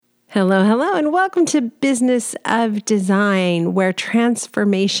Hello, hello, and welcome to Business of Design, where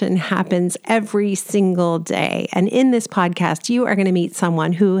transformation happens every single day. And in this podcast, you are going to meet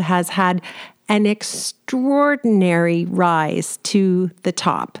someone who has had an extraordinary rise to the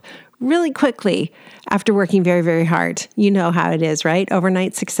top really quickly after working very, very hard. You know how it is, right?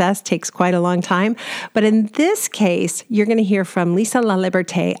 Overnight success takes quite a long time. But in this case, you're going to hear from Lisa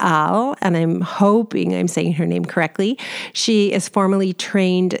Laliberte Al, and I'm hoping I'm saying her name correctly. She is formerly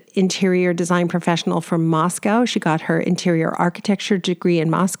trained interior design professional from Moscow. She got her interior architecture degree in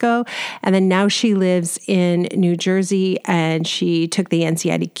Moscow, and then now she lives in New Jersey, and she took the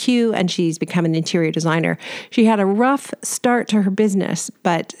NCIDQ, and she's become an interior designer. She had a rough start to her business,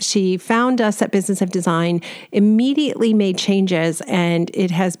 but she found us at Business of Design, immediately made changes, and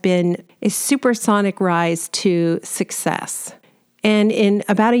it has been a supersonic rise to success. And in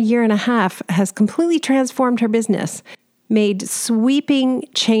about a year and a half, has completely transformed her business, made sweeping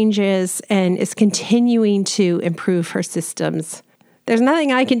changes, and is continuing to improve her systems. There's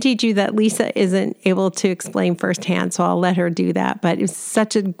nothing I can teach you that Lisa isn't able to explain firsthand, so I'll let her do that. But it was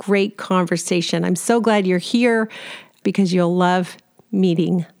such a great conversation. I'm so glad you're here because you'll love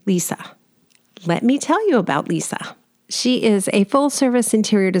meeting Lisa. Let me tell you about Lisa. She is a full-service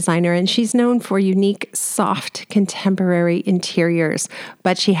interior designer, and she's known for unique, soft, contemporary interiors,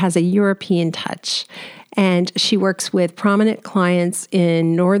 but she has a European touch. And she works with prominent clients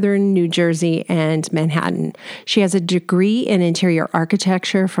in northern New Jersey and Manhattan. She has a degree in interior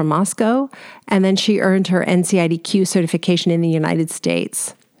architecture from Moscow, and then she earned her NCIDQ certification in the United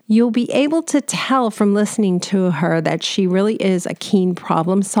States. You'll be able to tell from listening to her that she really is a keen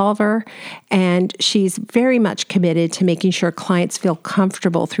problem solver, and she's very much committed to making sure clients feel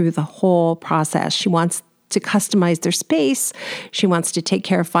comfortable through the whole process. She wants to customize their space. She wants to take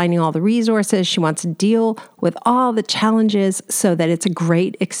care of finding all the resources. She wants to deal with all the challenges so that it's a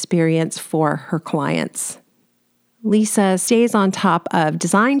great experience for her clients. Lisa stays on top of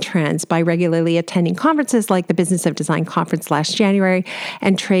design trends by regularly attending conferences like the Business of Design conference last January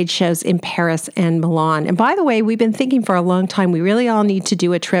and trade shows in Paris and Milan. And by the way, we've been thinking for a long time, we really all need to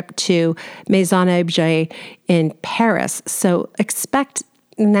do a trip to Maison Objet in Paris. So expect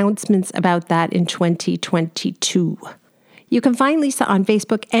announcements about that in 2022. You can find Lisa on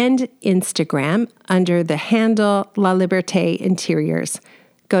Facebook and Instagram under the handle Laliberte Interiors.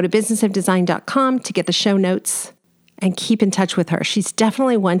 Go to businessofdesign.com to get the show notes and keep in touch with her. She's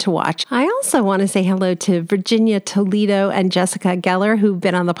definitely one to watch. I also want to say hello to Virginia Toledo and Jessica Geller, who've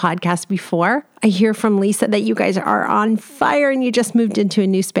been on the podcast before. I hear from Lisa that you guys are on fire and you just moved into a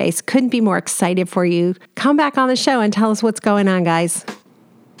new space. Couldn't be more excited for you. Come back on the show and tell us what's going on, guys.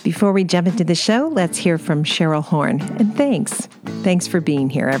 Before we jump into the show, let's hear from Cheryl Horn. And thanks. Thanks for being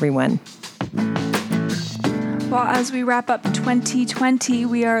here, everyone. Well, as we wrap up 2020,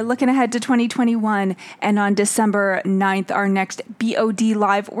 we are looking ahead to 2021. And on December 9th, our next BOD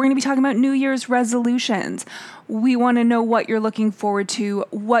Live, we're going to be talking about New Year's resolutions. We want to know what you're looking forward to,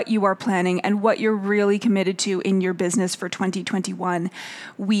 what you are planning, and what you're really committed to in your business for 2021.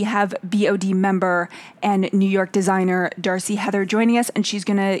 We have BOD member and New York designer Darcy Heather joining us, and she's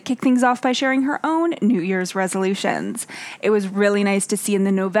going to kick things off by sharing her own New Year's resolutions. It was really nice to see in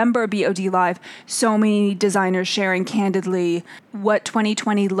the November BOD Live so many designers sharing candidly what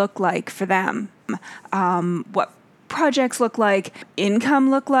 2020 looked like for them, what projects look like, income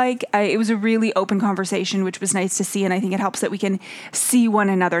look like. It was a really open conversation, which was nice to see. And I think it helps that we can see one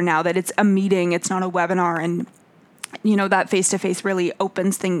another now that it's a meeting, it's not a webinar. And you know, that face-to-face really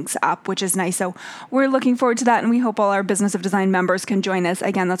opens things up, which is nice. So we're looking forward to that, and we hope all our Business of Design members can join us.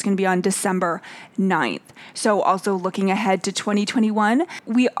 Again, that's going to be on December 9th. So also looking ahead to 2021,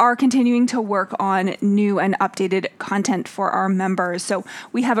 we are continuing to work on new and updated content for our members. So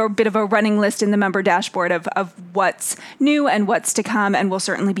we have a bit of a running list in the member dashboard of what's new and what's to come, and we'll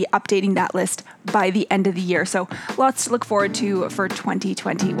certainly be updating that list by the end of the year. So lots to look forward to for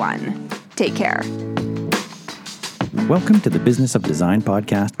 2021. Take care. Welcome to the Business of Design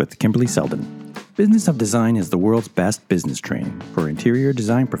podcast with Kimberly Selden. Business of Design is the world's best business training for interior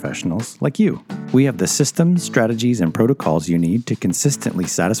design professionals like you. We have the systems, strategies, and protocols you need to consistently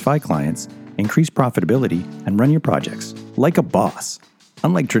satisfy clients, increase profitability, and run your projects like a boss.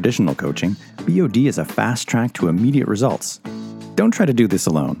 Unlike traditional coaching, BOD is a fast track to immediate results. Don't try to do this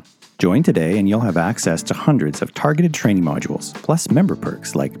alone. Join today and you'll have access to hundreds of targeted training modules, plus member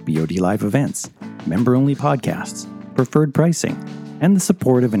perks like BOD Live events, member-only podcasts, preferred pricing, and the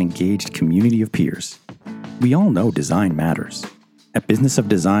support of an engaged community of peers. We all know design matters. At Business of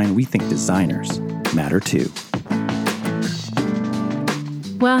Design, we think designers matter too.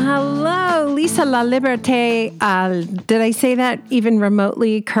 Well, hello, Lisa Laliberté. Did I say that even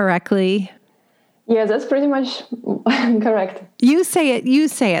remotely correctly? Yeah, that's pretty much correct. You say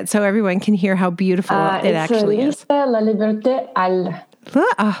it so everyone can hear how beautiful it actually is. Lisa Laliberté Al.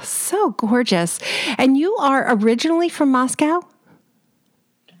 Oh, so gorgeous. And you are originally from Moscow?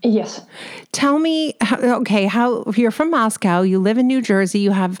 Yes. Tell me, how you're from Moscow, you live in New Jersey,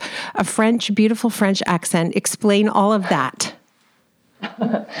 you have a beautiful French accent. Explain all of that.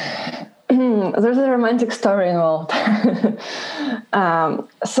 There's a romantic story involved.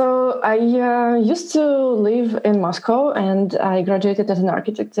 So I used to live in Moscow, and I graduated as an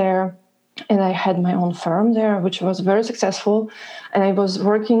architect there. And I had my own firm there, which was very successful. And I was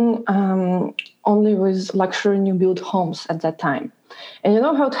working only with luxury new build homes at that time. And you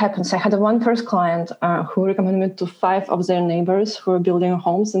know how it happens. I had one first client who recommended me to 5 of their neighbors who were building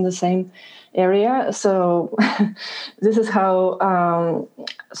homes in the same area. So this is how,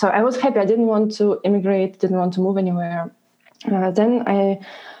 so I was happy. I didn't want to immigrate, didn't want to move anywhere. Then I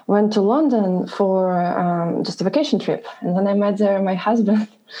went to London for just a vacation trip. And then I met there my husband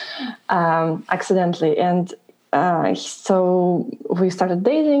accidentally. And so we started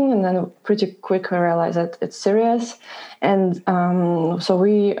dating, and then pretty quick I realized that it's serious. And so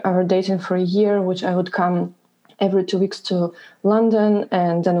we were dating for a year, which I would come every 2 weeks to London,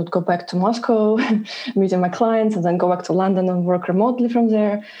 and then would go back to Moscow, meeting my clients, and then go back to London and work remotely from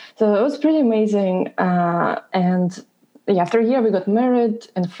there. So it was pretty amazing. And yeah, after a year, we got married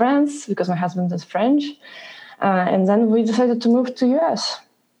in France because my husband is French. And then we decided to move to US.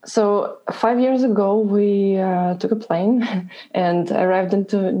 So 5 years ago, we took a plane and arrived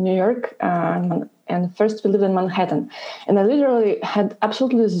into New York. And first we lived in Manhattan. And I literally had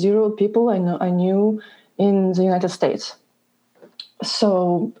absolutely 0 people I knew in the United States.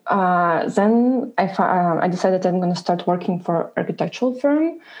 So then I decided I'm going to start working for an architectural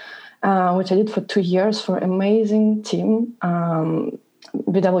firm, which I did for 2 years for an amazing team,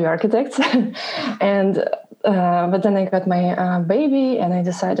 BW Architects. And but then I got my baby, and I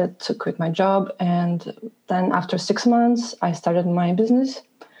decided to quit my job. And then after 6 months, I started my business,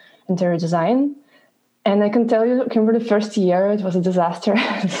 interior design. And I can tell you, Kimberly, the first year, it was a disaster.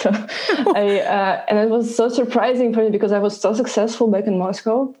 So and it was so surprising for me because I was so successful back in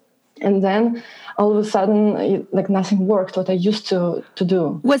Moscow. And then all of a sudden, like nothing worked what I used to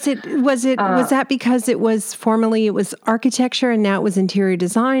do. Was that because it was architecture and now it was interior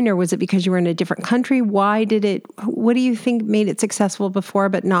design, or was it because you were in a different country? What do you think made it successful before,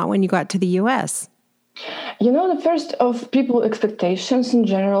 but not when you got to the US? You know, the first of people expectations in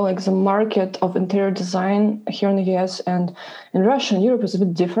general, like the market of interior design here in the US and in Russia and Europe is a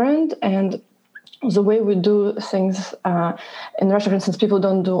bit different. And the way we do things in Russia, for instance, people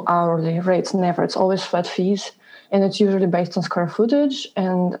don't do hourly rates, never. It's always flat fees, and it's usually based on square footage.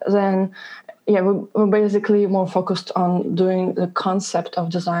 And then, we're basically more focused on doing the concept of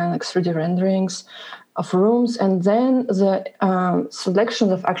design, like 3D renderings of rooms, and then the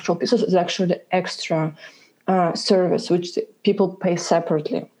selection of actual pieces is actually the extra service, which people pay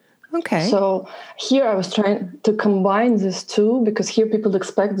separately. Okay. So here I was trying to combine these two, because here people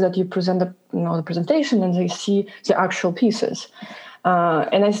expect that you present the presentation and they see the actual pieces.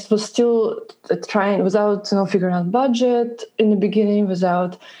 And I was still trying without figuring out budget in the beginning,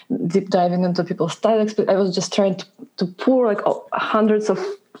 without deep diving into people's style. I was just trying to pour like hundreds of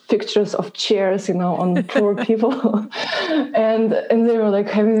pictures of chairs, on poor people, and they were like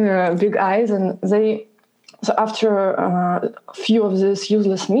having big eyes, and So after a few of these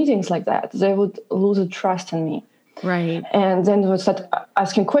useless meetings like that, they would lose the trust in me. Right. And then they would start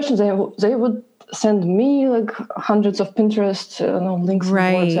asking questions. They would send me like hundreds of Pinterest links.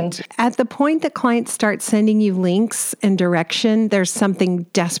 Right. And boards. At the point that clients start sending you links and direction, there's something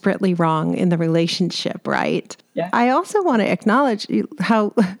desperately wrong in the relationship, right? Yeah. I also want to acknowledge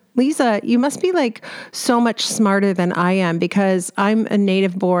how, Lisa, you must be like so much smarter than I am, because I'm a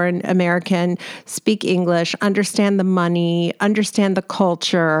native-born American, speak English, understand the money, understand the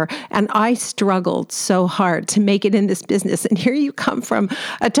culture, and I struggled so hard to make it in this business. And here you come from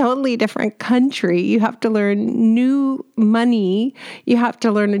a totally different country. You have to learn new money, you have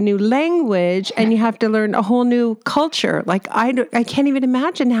to learn a new language, and you have to learn a whole new culture. Like I can't even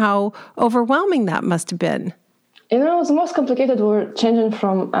imagine how overwhelming that must have been. The most complicated were changing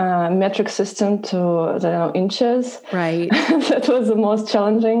from metric system to inches. Right. That was the most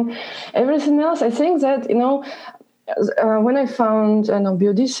challenging. Everything else, I think that, when I found an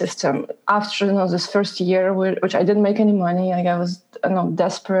BOD system after this first year, which I didn't make any money, like I was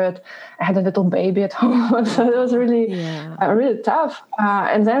desperate. I had a little baby at home, so it was really really tough.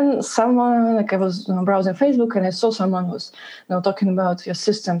 And then someone, like I was browsing Facebook, and I saw someone was talking about your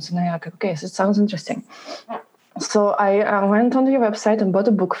systems, and I like, okay, so it sounds interesting. So I went on your website and bought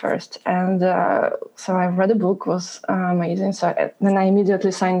a book first, and so I read the book, was amazing. So then I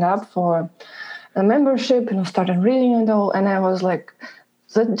immediately signed up for a membership, started reading it all, and I was like,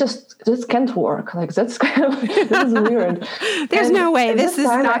 this can't work. Like this is weird. There's no way this is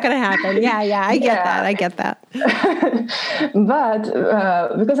time, not going to happen. Yeah, I get that. But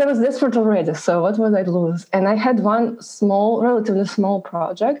because I was desperate already, so what would I lose? And I had one relatively small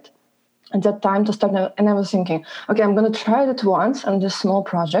project at that time to start, and I was thinking, okay, I'm going to try it once on this small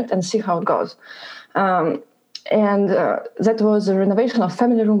project and see how it goes. And that was a renovation of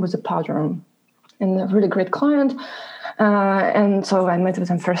family room with a powder room, and a really great client. And so I met with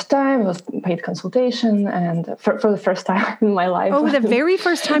him first time. It was paid consultation, and for the first time in my life. Oh, the very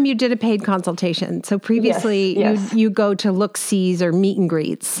first time you did a paid consultation. So previously, yes. you go to look-sees or meet and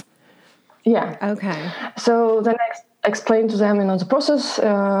greets. Yeah. Okay. So then I explained to them, the process.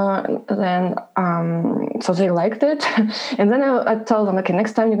 So they liked it, and then I told them, okay,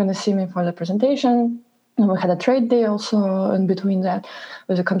 next time you're going to see me for the presentation. And we had a trade day also in between that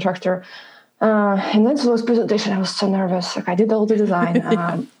with a contractor. And then so this presentation, I was so nervous. Like I did all the design,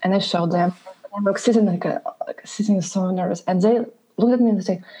 and I showed them. I'm like sitting so nervous, and they looked at me and they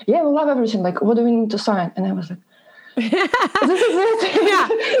say, "Yeah, we love everything. Like, what do we need to sign?" And I was like, "This is it." Yeah,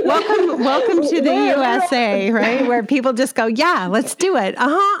 welcome to the USA, right? Where people just go, "Yeah, let's do it.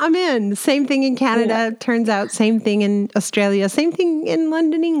 I'm in." Same thing in Canada. Turns out, same thing in Australia. Same thing in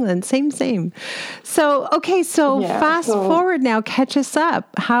London, England. Same. So, okay, fast forward now. Catch us up.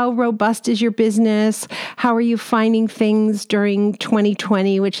 How robust is your business? How are you finding things during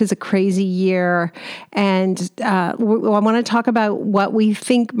 2020, which is a crazy year? And I want to talk about what we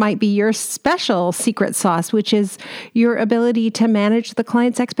think might be your special secret sauce, which is your ability to manage the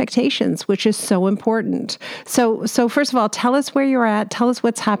client's expectations, which is so important. So first of all, tell us where you're at. Tell us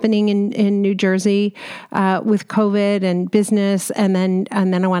what's happening in New Jersey with COVID and business, and then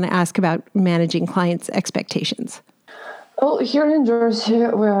I want to ask about managing clients' expectations. Well, here in Jersey,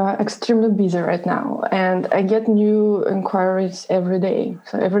 we're extremely busy right now, and I get new inquiries every day.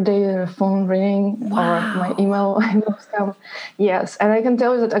 So every day, the phone ringing or my email come. Yes, and I can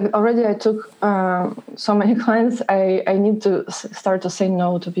tell you that I took so many clients. I need to start to say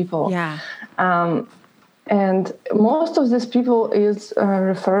no to people. Yeah. And most of these people is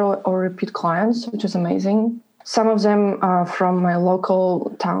referral or repeat clients, which is amazing. Some of them are from my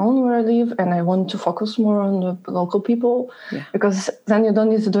local town where I live, and I want to focus more on the local people because then you don't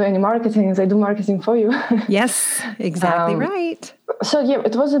need to do any marketing. They do marketing for you. Yes, exactly right. So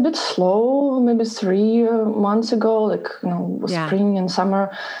it was a bit slow, maybe 3 months ago, spring and summer.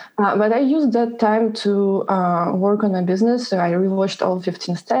 But I used that time to work on my business. So I rewatched all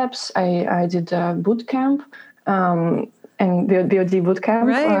 15 steps. I did a boot camp and BOD boot camp.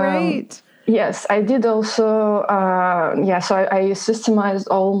 Right. Yes, I did also. So I systemized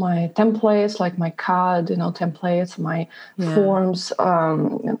all my templates, like my CAD, templates, my forms,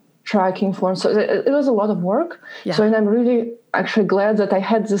 tracking forms. So it was a lot of work. Yeah. So, and I'm really actually glad that I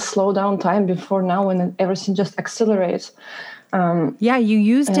had this slowdown time before now, when everything just accelerates. You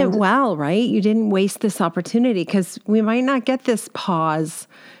used it well, right? You didn't waste this opportunity, because we might not get this pause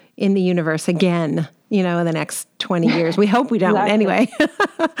in the universe again, in the next 20 years. We hope we don't anyway.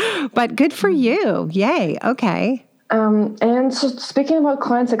 But good for you. Yay. Okay. And so speaking about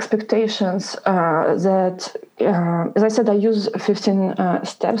clients' expectations, as I said, I use 15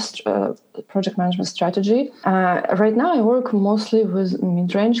 steps project management strategy. Right now, I work mostly with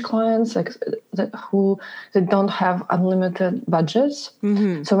mid-range clients, that don't have unlimited budgets.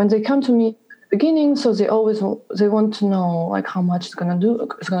 Mm-hmm. So when they come to me, beginning, so they want to know how much it's going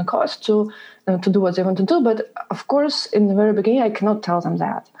to cost to do what they want to do. But of course, in the very beginning, I cannot tell them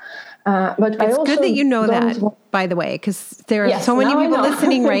that. But it's good that you know that, by the way, because there are so many people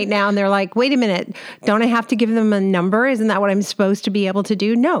listening right now, and they're like, "Wait a minute, don't I have to give them a number? Isn't that what I'm supposed to be able to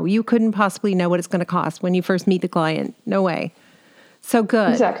do?" No, you couldn't possibly know what it's going to cost when you first meet the client. No way. So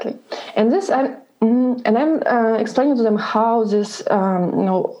good. Exactly, and this I'm explaining to them how this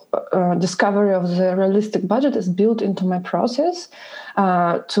discovery of the realistic budget is built into my process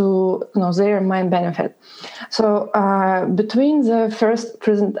to their main benefit. So between the first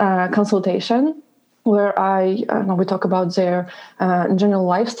consultation where we talk about their general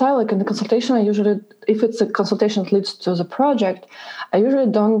lifestyle. Like in the consultation, I usually, if it's a consultation that leads to the project, I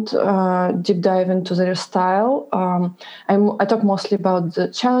usually don't deep dive into their style. I talk mostly about the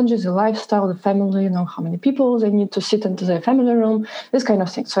challenges, the lifestyle, the family, how many people they need to sit into their family room, this kind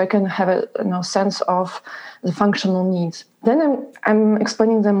of thing. So I can have a sense of the functional needs. Then I'm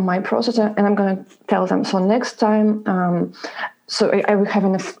explaining them my process, and I'm going to tell them, so next time, so I will have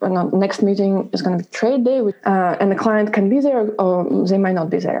next meeting is going to be trade day, and the client can be there or they might not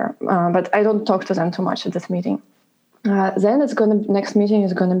be there. But I don't talk to them too much at this meeting. Then next meeting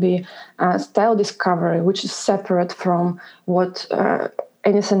is going to be style discovery, which is separate from what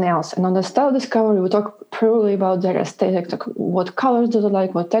anything else. And on the style discovery, we talk purely about their aesthetic, like what colors do they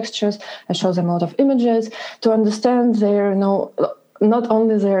like, what textures. I show them a lot of images to understand their not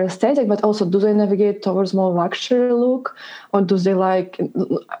only their aesthetic, but also do they navigate towards more luxury look, or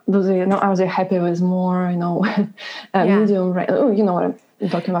are they happy with more, medium, right? Oh, you know what I'm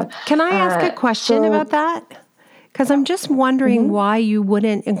talking about. Can I ask a question about that? Because I'm just wondering why you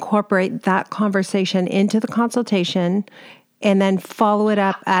wouldn't incorporate that conversation into the consultation and then follow it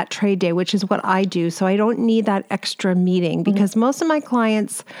up at trade day, which is what I do. So I don't need that extra meeting, because most of my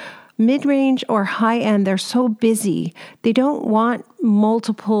clients, mid-range or high-end, they're so busy. They don't want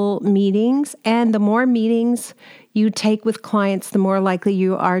multiple meetings. And the more meetings you take with clients, the more likely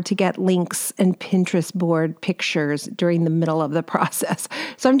you are to get links and Pinterest board pictures during the middle of the process.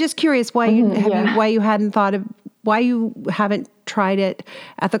 So I'm just curious why you haven't tried it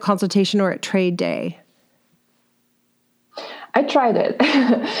at the consultation or at trade day. I tried it.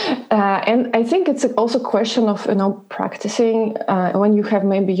 And I think it's also a question of, practicing. When you have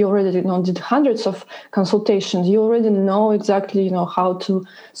you already, did hundreds of consultations, you already know exactly, how to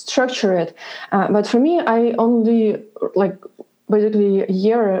structure it. But for me, I only basically a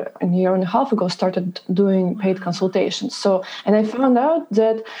year and a half ago started doing paid consultations. So, and I found out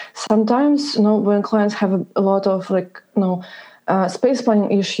that sometimes, when clients have a lot of space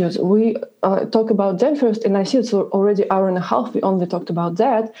planning issues, we talk about them first, and I see it's already hour and a half. We only talked about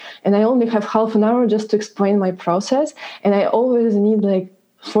that, and I only have half an hour just to explain my process, and I always need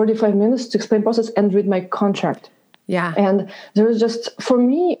 45 minutes to explain process and read my contract. Yeah, and there was just for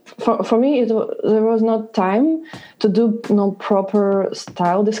me there was not time to do proper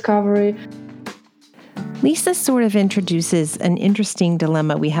style discovery. Lisa sort of introduces an interesting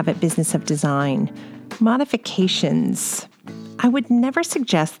dilemma we have at Business of Design: modifications. I would never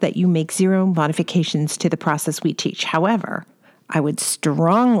suggest that you make zero modifications to the process we teach. However, I would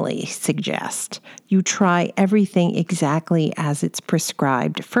strongly suggest you try everything exactly as it's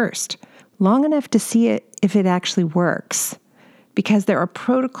prescribed first, long enough to see if it actually works. Because there are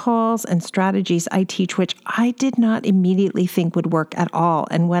protocols and strategies I teach which I did not immediately think would work at all.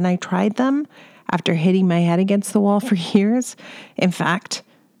 And when I tried them, after hitting my head against the wall for years, in fact,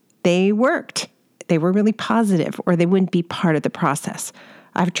 they worked. They were really positive, or they wouldn't be part of the process.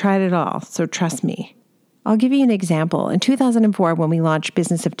 I've tried it all, so trust me. I'll give you an example. In 2004, when we launched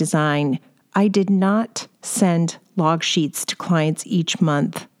Business of Design, I did not send log sheets to clients each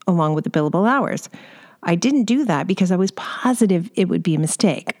month along with the billable hours. I didn't do that because I was positive it would be a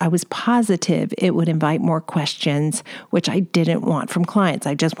mistake. I was positive it would invite more questions, which I didn't want from clients.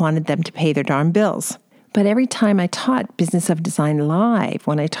 I just wanted them to pay their darn bills. But every time I taught Business of Design live,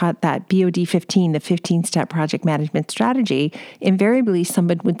 when I taught that BOD 15, the 15-step project management strategy, invariably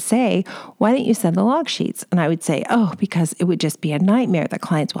someone would say, why don't you send the log sheets? And I would say, because it would just be a nightmare. The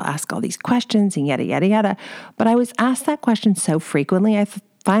clients will ask all these questions and yada, yada, yada. But I was asked that question so frequently, I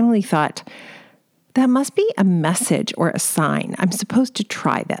finally thought, that must be a message or a sign. I'm supposed to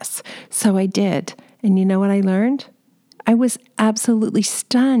try this. So I did. And you know what I learned? I was absolutely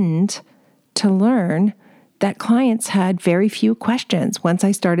stunned to learn that clients had very few questions once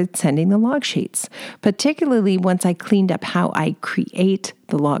I started sending the log sheets, particularly once I cleaned up how I create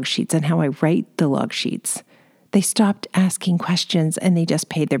the log sheets and how I write the log sheets. They stopped asking questions and they just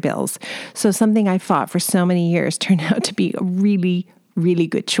paid their bills. So something I fought for so many years turned out to be a really, really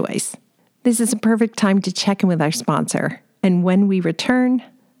good choice. This is a perfect time to check in with our sponsor. And when we return,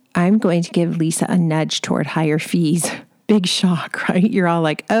 I'm going to give Lisa a nudge toward higher fees. Big shock, right? You're all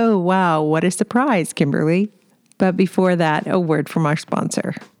like, oh, wow, what a surprise, Kimberly. But before that, a word from our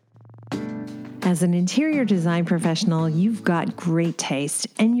sponsor. As an interior design professional, you've got great taste,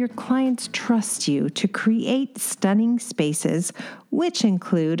 and your clients trust you to create stunning spaces, which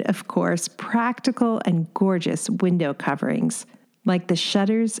include, of course, practical and gorgeous window coverings, like the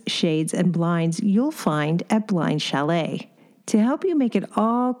shutters, shades, and blinds you'll find at Blind Chalet. To help you make it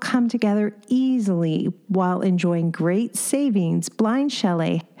all come together easily while enjoying great savings, Blind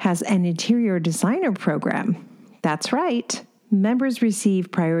Chalet has an interior designer program. That's right. Members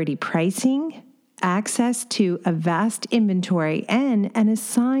receive priority pricing, access to a vast inventory, and an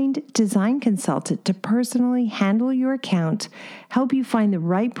assigned design consultant to personally handle your account, help you find the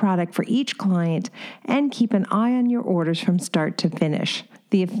right product for each client, and keep an eye on your orders from start to finish.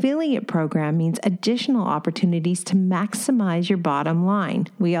 The affiliate program means additional opportunities to maximize your bottom line.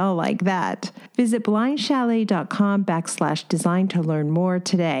 We all like that. Visit blindchalet.com/design to learn more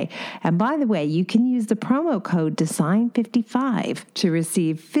today. And by the way, you can use the promo code DESIGN55 to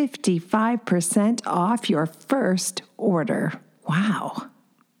receive 55% off your first order. Wow.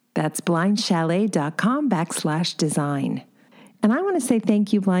 That's blindchalet.com/design. And I want to say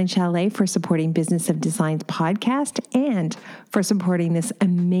thank you, Blind Chalet, for supporting Business of Design's podcast and for supporting this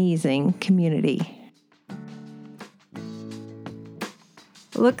amazing community.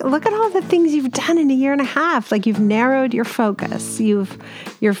 Look at all the things you've done in a year and a half. Like, you've narrowed your focus. You've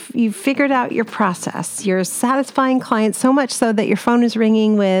figured out your process. You're satisfying clients so much so that your phone is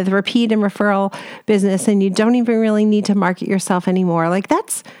ringing with repeat and referral business, and you don't even really need to market yourself anymore. Like,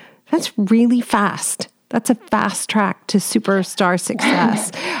 that's really fast. That's a fast track to superstar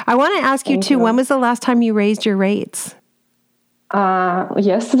success. I want to ask you too, when was the last time you raised your rates?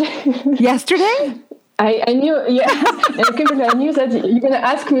 Yesterday. Yesterday? I knew, yeah. I knew that you're gonna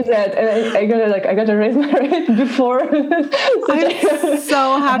ask me that, and I gotta raise my rate before. I'm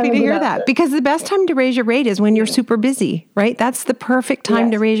so happy to hear that, because the best time to raise your rate is when you're super busy, right? That's the perfect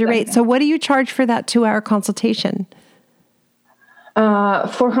time to raise your rate. So what do you charge for that 2-hour consultation?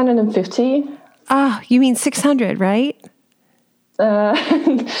 $450. Oh, you mean 600, right? No,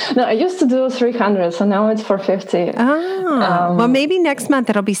 I used to do 300, so now it's 450. Well, maybe next month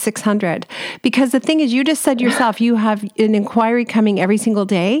it'll be 600. Because the thing is, you just said yourself, you have an inquiry coming every single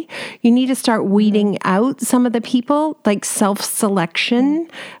day. You need to start weeding out some of the people, like self-selection.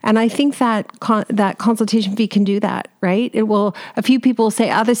 And I think that that consultation fee can do that, right? A few people will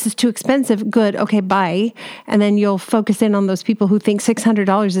say, oh, this is too expensive. Good. Okay, bye. And then you'll focus in on those people who think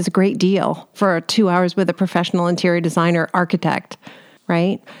 $600 is a great deal for 2 hours with a professional interior designer architect.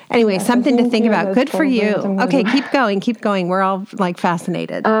 Right? Anyway, something to think about. Good for you. Okay, keep going. We're all like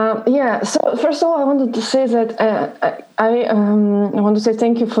fascinated. So first of all, I wanted to say that I want to say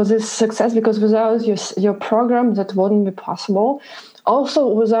thank you for this success, because without your program, that wouldn't be possible. Also,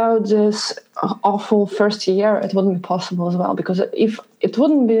 without this awful first year, it wouldn't be possible as well, because if it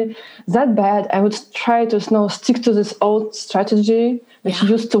wouldn't be that bad, I would try to stick to this old strategy which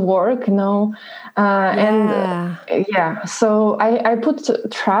used to work, so I put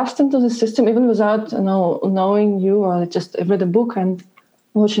trust into the system, even without knowing you, or just read a book and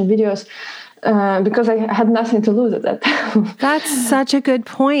watching videos. Because I had nothing to lose at that time. That's such a good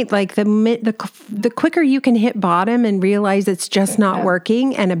point. Like the quicker you can hit bottom and realize it's just not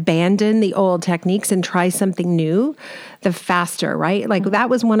working and abandon the old techniques and try something new, the faster, right? Like that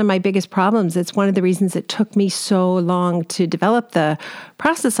was one of my biggest problems. It's one of the reasons it took me so long to develop the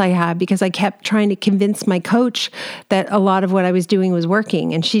process I had, because I kept trying to convince my coach that a lot of what I was doing was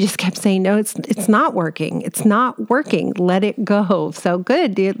working. And she just kept saying, no, it's not working. It's not working. Let it go. So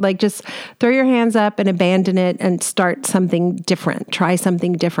good. Like, just throw your hands up and abandon it and start something different. Try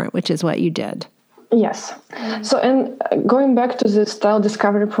something different, which is what you did. Yes. So, and going back to the style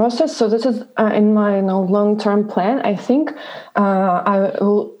discovery process, so this is in my long-term plan. I think I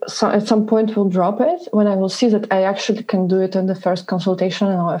will at some point will drop it when I will see that I actually can do it in the first consultation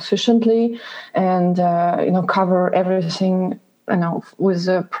efficiently and cover everything with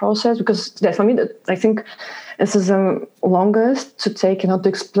the process, because for me, I think this is the longest to take, to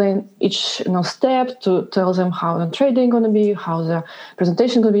explain each step, to tell them how the trading going to be, how the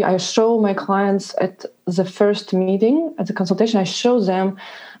presentation going to be. I show my clients at the first meeting, at the consultation, I show them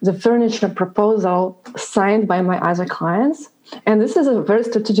the furniture proposal signed by my other clients. And this is a very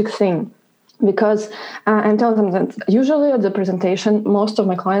strategic thing, because I'm telling them that usually at the presentation, most of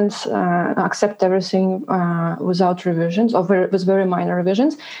my clients accept everything without revisions, or with very minor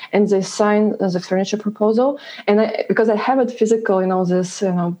revisions, and they sign the furniture proposal. And because I have it physical, this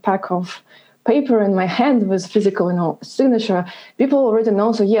pack of paper in my hand with physical signature, people already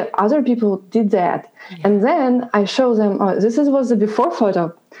know. So other people did that. Yeah. And then I show them, this was the before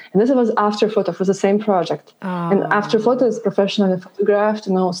photo, and this was after photo for the same project. Oh. And after photo is professionally photographed,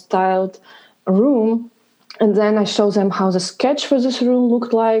 styled room, And then I show them how the sketch for this room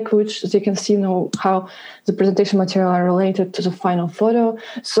looked like, which they can see, how the presentation material are related to the final photo.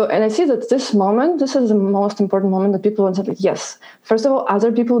 So, and I see that this is the most important moment that people want to say, yes, first of all,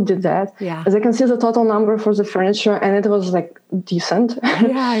 other people did that. Yeah. As they can see the total number for the furniture, and it was like decent.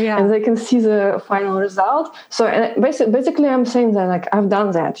 Yeah. And they can see the final result. So, and basically I'm saying that, like, I've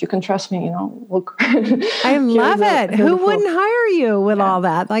done that. You can trust me, look. I love it. Who wouldn't hire you with all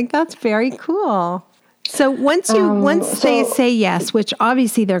that? Like, that's very cool. So once they say yes, which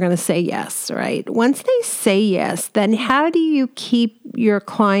obviously they're going to say yes, right? Once they say yes, then how do you keep your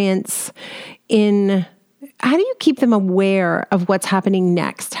clients how do you keep them aware of what's happening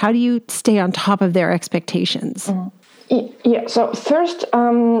next? How do you stay on top of their expectations? Yeah. So first,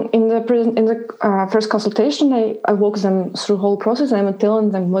 in the first consultation, I walk them through the whole process, and I'm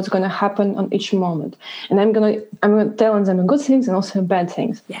telling them what's going to happen on each moment, and I'm telling them good things and also bad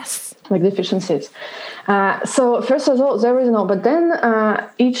things. Yes. Like deficiencies. So first of all, there is but then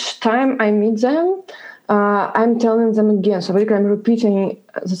each time I meet them, I'm telling them again. So basically, I'm repeating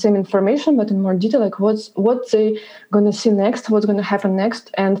the same information, but in more detail, like what they going to see next, what's going to happen next.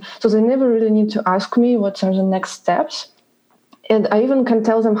 And so they never really need to ask me what are the next steps. And I even can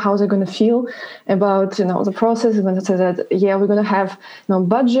tell them how they're going to feel about, the process. I'm going to say that, we're going to have,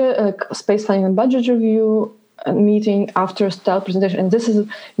 budget, space planning and budget review meeting after style presentation. And this is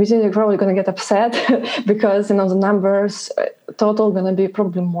meeting you're probably going to get upset because, the numbers total going to be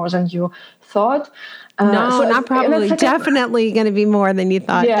probably more than you thought. No, not probably. Definitely going to be more than you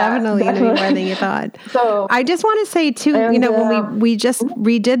thought. Yeah, definitely going to be more than you thought. So I just want to say too, when we just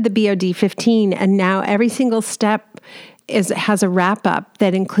redid the BOD 15, and now every single step has a wrap up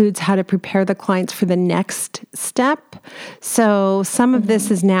that includes how to prepare the clients for the next step. So some of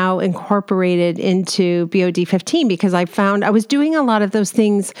this is now incorporated into BOD 15 because I found I was doing a lot of those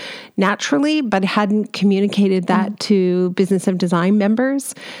things naturally, but hadn't communicated that to Business of Design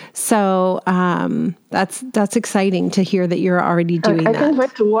members. So that's exciting to hear that you're already doing that. I can't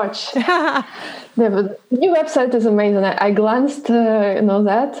wait to watch. The new website is amazing. I glanced,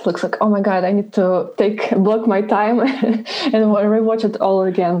 that looks like, oh my God, I need to block my time and rewatch it all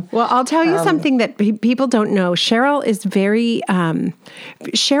again. Well, I'll tell you something that people don't know. Cheryl is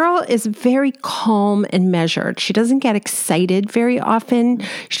very calm and measured. She doesn't get excited very often.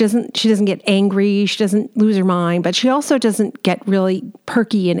 She doesn't get angry. She doesn't lose her mind, but she also doesn't get really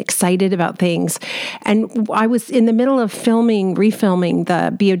perky and excited about things. And I was in the middle of refilming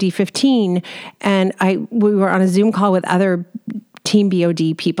the BOD 15, and we were on a Zoom call with other Team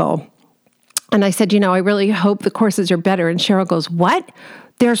BOD people. And I said, I really hope the courses are better. And Cheryl goes, what?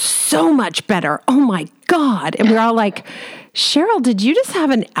 They're so much better. Oh my God. And we're all like, Cheryl, did you just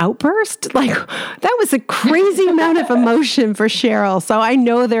have an outburst? Like, that was a crazy amount of emotion for Cheryl. So I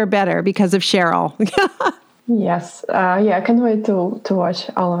know they're better because of Cheryl. Yes. I can't wait to watch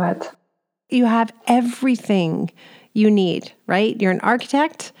all of it. You have everything you need, right? You're an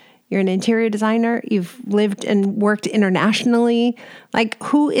architect. You're an interior designer. You've lived and worked internationally. Like,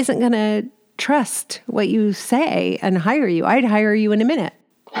 who isn't going to trust what you say and hire you? I'd hire you in a minute.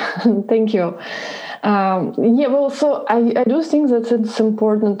 Thank you. So I do think that it's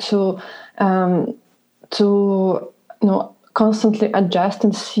important to constantly adjust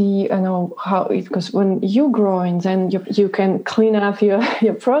and see, how it, because when you growing, then you can clean up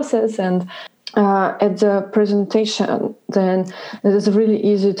your process, and at the presentation, then it is really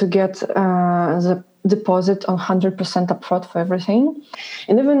easy to get the deposit on 100% upfront for everything.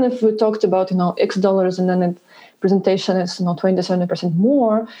 And even if we talked about, X dollars, and then presentation is 27%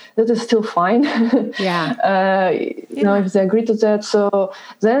 more, that is still fine. Yeah. If they agree to that. So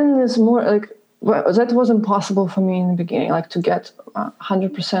then it's more like, that wasn't possible for me in the beginning, like to get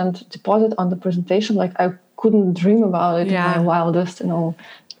 100% deposit on the presentation. Like I couldn't dream about it in my wildest,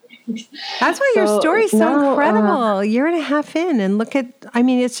 That's why your story's so incredible. A year and a half in, and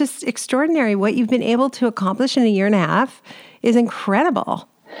it's just extraordinary. What you've been able to accomplish in a year and a half is incredible.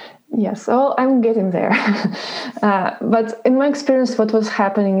 Yes, well, I'm getting there. But in my experience, what was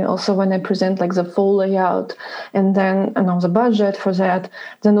happening also when I present like the full layout and then the budget for that,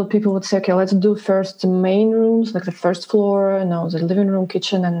 then people would say, okay, let's do first the main rooms, like the first floor, the living room,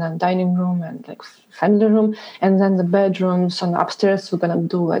 kitchen, and then dining room and like family room, and then the bedrooms and upstairs we're going to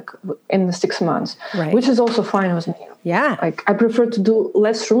do like in the 6 months, right. Which is also fine with me. Yeah. Like I prefer to do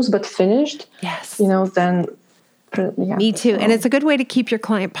less rooms but finished. Yes. Than Me too. And it's a good way to keep your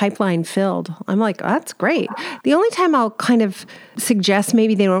client pipeline filled. I'm like, oh, that's great. The only time I'll kind of suggest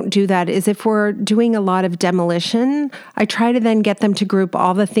maybe they don't do that is if we're doing a lot of demolition. I try to then get them to group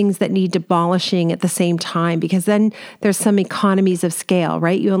all the things that need demolishing at the same time, because then there's some economies of scale,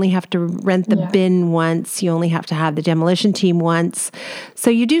 right? You only have to rent the bin once. You only have to have the demolition team once. So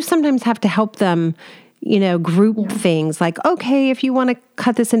you do sometimes have to help them, group things like, okay, if you want to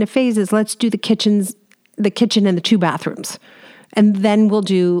cut this into phases, let's do the kitchen and the 2 bathrooms. And then we'll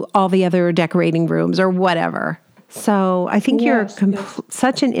do all the other decorating rooms or whatever. So I think you're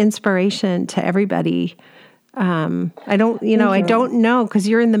such an inspiration to everybody. I don't know, because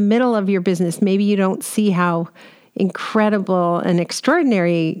you're in the middle of your business. Maybe you don't see how incredible and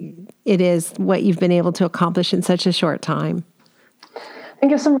extraordinary it is what you've been able to accomplish in such a short time.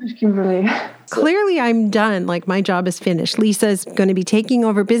 Thank you so much, Kimberly. Clearly, I'm done. Like, my job is finished. Lisa's going to be taking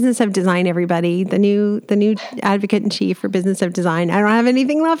over Business of Design, everybody. The new advocate in chief for Business of Design. I don't have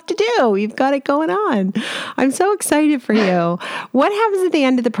anything left to do. You've got it going on. I'm so excited for you. What happens at the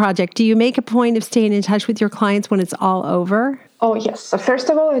end of the project? Do you make a point of staying in touch with your clients when it's all over? Oh, yes. So first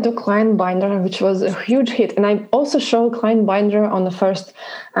of all, I do client binder, which was a huge hit. And I also show client binder on the first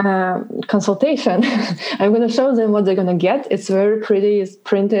consultation. I'm going to show them what they're going to get. It's very pretty. It's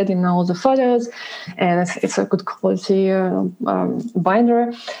printed in all the photos, and it's a good quality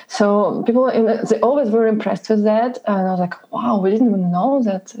binder. So people, they always were impressed with that. And I was like, wow, we didn't even know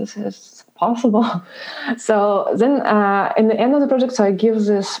that this is possible. So then in the end of the project, so I give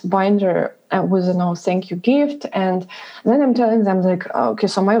this binder with a thank you gift, and then I'm telling them like, okay,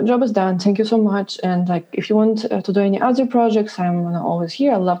 so my job is done, thank you so much, and like if you want to do any other projects, I'm always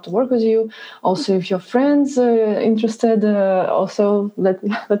here. I'd love to work with you. Also, if your friends are interested, also let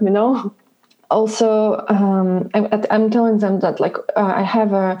me know. Also, I'm telling them that like I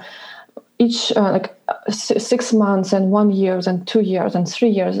have each 6 months and 1 year and 2 years and 3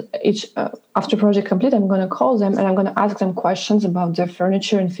 years each after project complete, I'm going to call them and I'm going to ask them questions about their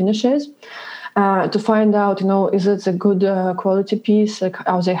furniture and finishes to find out, is it a good quality piece? Like,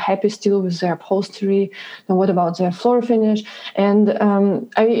 are they happy still with their upholstery? And what about their floor finish? And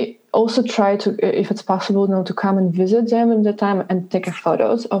I also try to, if it's possible, to come and visit them in the time and take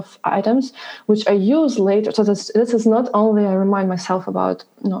photos of items, which I use later. So this is not only I remind myself about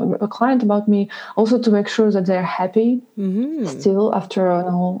a client about me, also to make sure that they're happy still after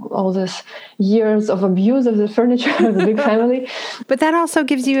all these years of abuse of the furniture of the big family. But that also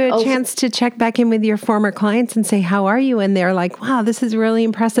gives you a chance to check back in with your former clients and say, how are you? And they're like, wow, this is really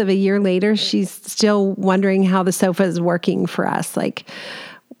impressive. A year later, she's still wondering how the sofa is working for us. Like,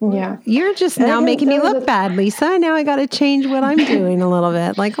 yeah, you're just now making me look bad, Lisa. Now I got to change what I'm doing a little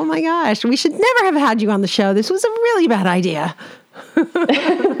bit. Like, oh my gosh, we should never have had you on the show. This was a really bad idea.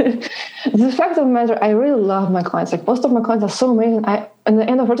 The fact of the matter, I really love my clients. Like, most of my clients are so amazing. At the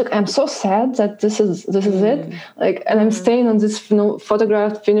end of the project, I'm so sad that this is it. Like, and I'm staying on this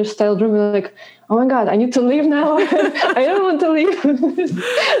photographed, finished style room. Like, oh my God, I need to leave now. I don't want to leave.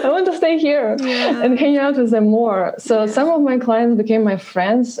 I want to stay here and hang out with them more. So some of my clients became my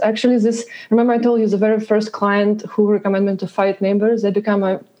friends. Actually, remember I told you the very first client who recommended me to Fight Neighbors, they became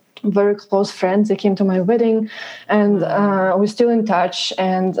my very close friends. They came to my wedding, and we're still in touch.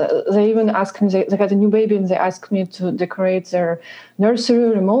 And they even asked me, they got a new baby, and they asked me to decorate their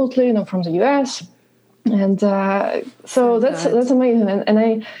nursery remotely, from the US. And so that's amazing. And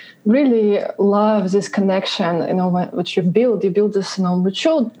I really love this connection, which you build this,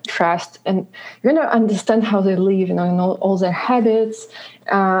 mutual trust, and you're going to understand how they live, all their habits.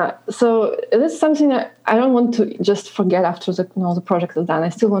 So it is something that I don't want to just forget after the project is done. I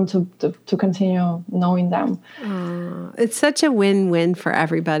still want to continue knowing them. It's such a win-win for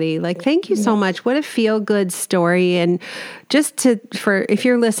everybody. Like, thank you so much. What a feel-good story. And just if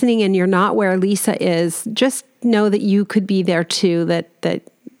you're listening and you're not where Lisa is, just know that you could be there too, that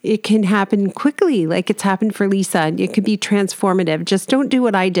it can happen quickly, like it's happened for Lisa. It could be transformative. Just don't do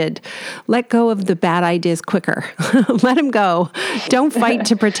what I did. Let go of the bad ideas quicker. Let them go. Don't fight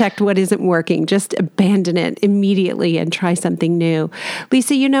to protect what isn't working. Just abandon it immediately and try something new.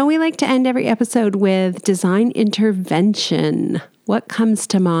 Lisa, we like to end every episode with design intervention. What comes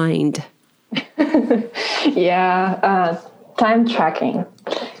to mind? Time tracking.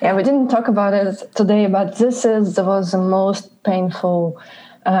 Yeah, we didn't talk about it today, but was the most painful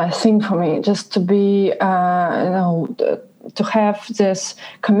thing for me, just to be to have this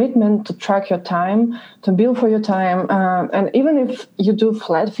commitment to track your time, to bill for your time, and even if you do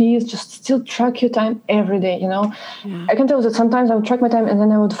flat fees, just still track your time every day. I can tell that sometimes I would track my time and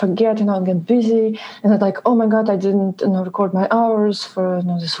then I would forget. I'd get busy, and I'd like, oh my god, I didn't record my hours for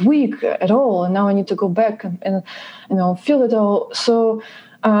this week at all, and now I need to go back and fill it all. So.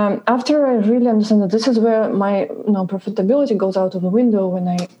 After I really understand that this is where my profitability goes out of the window when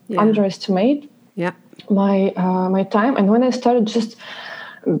I underestimate my time, and when I started just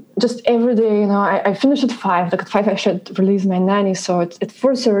every day, I finish at 5. Like at 5, I should release my nanny. So at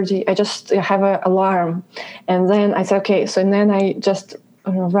 4:30, I just have an alarm, and then I say, okay. So and then I just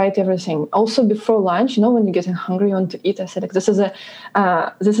write everything. Also before lunch, when you're getting hungry, you want to eat. I said, like, this is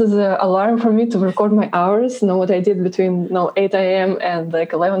a alarm for me to record my hours. What I did between 8 a.m. and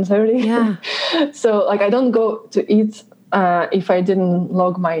like 11:30. Yeah. So like I don't go to eat if I didn't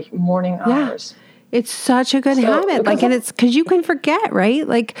log my morning hours. It's such a good habit. And it's because you can forget, right?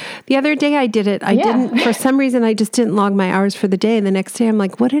 Like the other day I did it. I didn't, for some reason, I just didn't log my hours for the day. And the next day I'm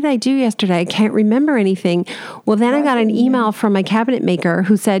like, what did I do yesterday? I can't remember anything. Well, then I got an email from my cabinet maker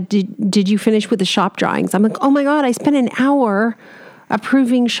who said, did you finish with the shop drawings? I'm like, oh my God, I spent an hour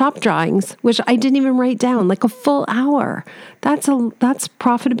approving shop drawings, which I didn't even write down, like a full hour. That's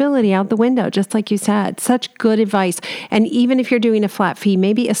profitability out the window, just like you said. Such good advice. And even if you're doing a flat fee,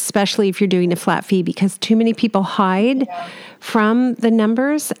 maybe especially if you're doing a flat fee, because too many people hide from the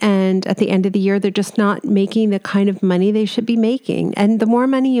numbers, and at the end of the year, they're just not making the kind of money they should be making. And the more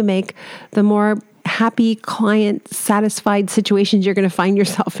money you make, the more happy client satisfied situations you're going to find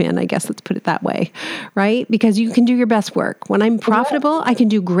yourself in, I guess, let's put it that way, right? Because you can do your best work. When I'm profitable, I can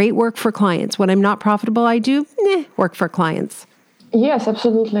do great work for clients. When I'm not profitable, I do work for clients. Yes,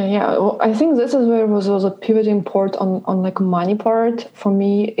 absolutely. Yeah. Well, I think this is where was a pivoting point on like money part for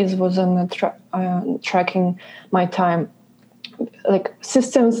me was on tracking my time. Like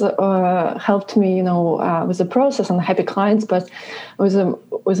systems helped me, with the process and happy clients, but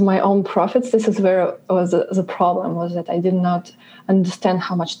with my own profits, this is where was the problem, was that I did not understand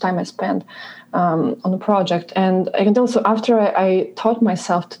how much time I spent on the project. And I can tell, so after I taught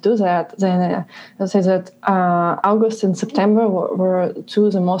myself to do that, then I'll say that August and September were two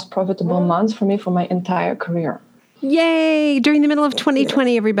of the most profitable months for me for my entire career. Yay! During the middle of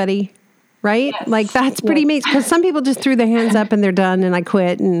 2020, everybody. Right? Yes. Like that's pretty amazing, because some people just threw their hands up and they're done and I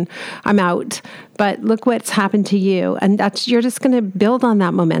quit and I'm out. But look what's happened to you. And you're just going to build on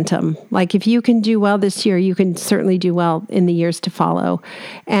that momentum. Like if you can do well this year, you can certainly do well in the years to follow.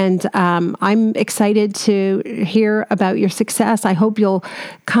 And I'm excited to hear about your success. I hope you'll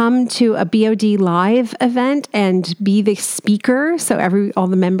come to a BOD Live event and be the speaker so all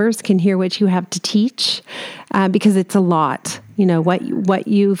the members can hear what you have to teach, because it's a lot. What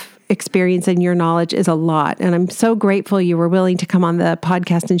you've experienced and your knowledge is a lot. And I'm so grateful you were willing to come on the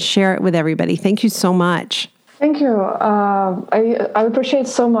podcast and share it with everybody. Thank you so much. Thank you. I appreciate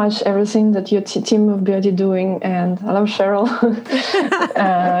so much everything that your team of BOD doing, and I love Cheryl.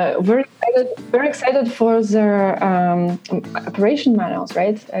 Very excited for their operation manuals,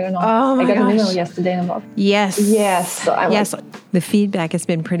 right? I don't know. Oh my I got gosh. an email yesterday about. Yes. So yes. The feedback has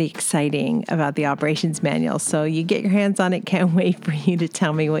been pretty exciting about the operations manual. So you get your hands on it. Can't wait for you to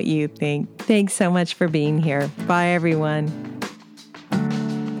tell me what you think. Thanks so much for being here. Bye, everyone.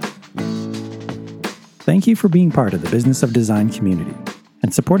 Thank you for being part of the Business of Design community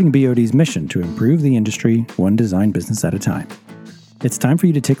and supporting BOD's mission to improve the industry one design business at a time. It's time for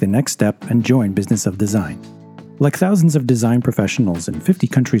you to take the next step and join Business of Design. Like thousands of design professionals in 50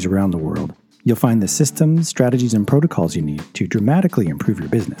 countries around the world, you'll find the systems, strategies, and protocols you need to dramatically improve your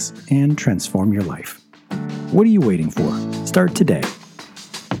business and transform your life. What are you waiting for? Start today.